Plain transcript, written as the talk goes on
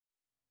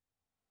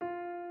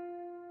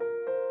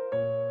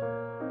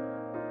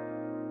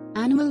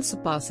Anamul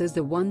surpasses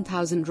the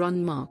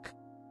 1,000-run mark.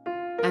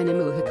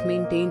 Anamul Haque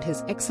maintained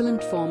his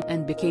excellent form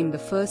and became the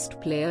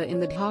first player in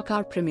the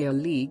Dhaka Premier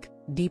League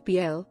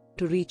 (DPL)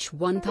 to reach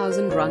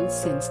 1,000 runs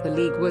since the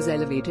league was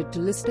elevated to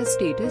Lister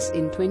status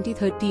in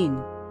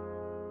 2013.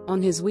 On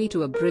his way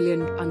to a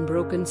brilliant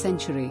unbroken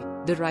century,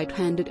 the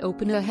right-handed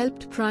opener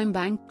helped Prime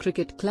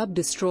Cricket Club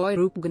destroy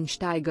Rupganj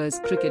Tigers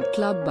Cricket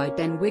Club by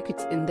 10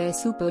 wickets in their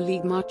Super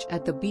League match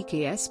at the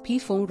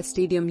BKSP4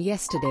 Stadium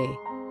yesterday.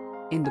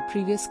 In the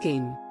previous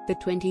game, the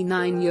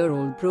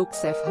 29-year-old broke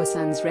Saif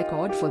Hasan's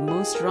record for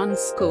most runs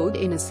scored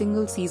in a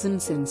single season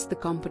since the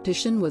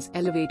competition was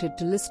elevated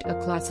to Lister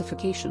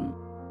classification.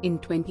 In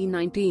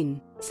 2019,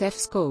 Saif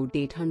scored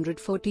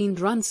 814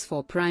 runs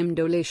for Prime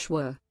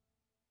Doleshwar.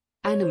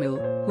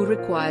 Anamul, who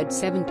required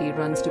 70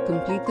 runs to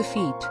complete the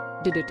feat,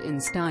 did it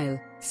in style,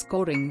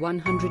 scoring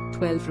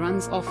 112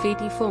 runs off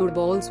 84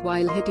 balls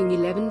while hitting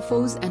 11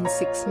 fours and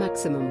 6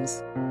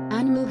 maximums.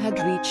 Anamul had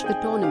reached the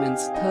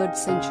tournament's third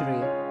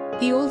century.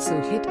 He also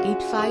hit 8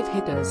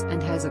 5-hitters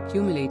and has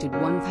accumulated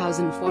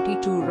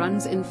 1,042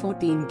 runs in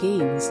 14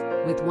 games,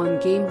 with 1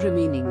 game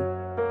remaining.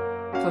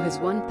 For his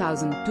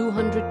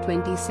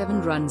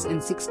 1,227 runs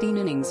in 16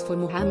 innings for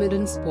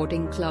Mohammedan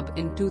Sporting Club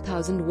in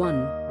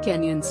 2001,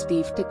 Kenyan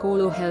Steve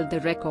Tikolo held the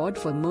record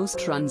for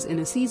most runs in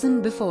a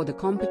season before the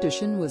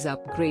competition was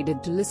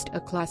upgraded to Lister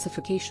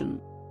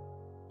classification.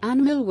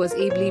 Anamul was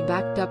ably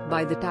backed up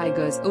by the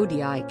Tigers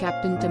ODI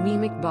captain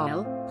Tamim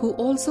Iqbal, who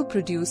also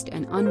produced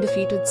an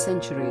undefeated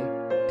century.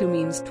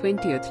 Tamim's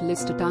 20th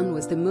Lister ton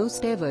was the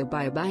most ever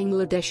by a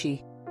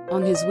Bangladeshi.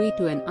 On his way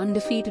to an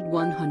undefeated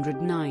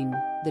 109,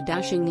 the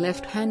dashing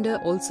left-hander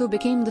also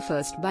became the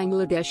first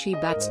Bangladeshi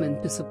batsman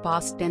to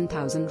surpass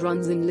 10,000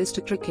 runs in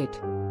Lister cricket.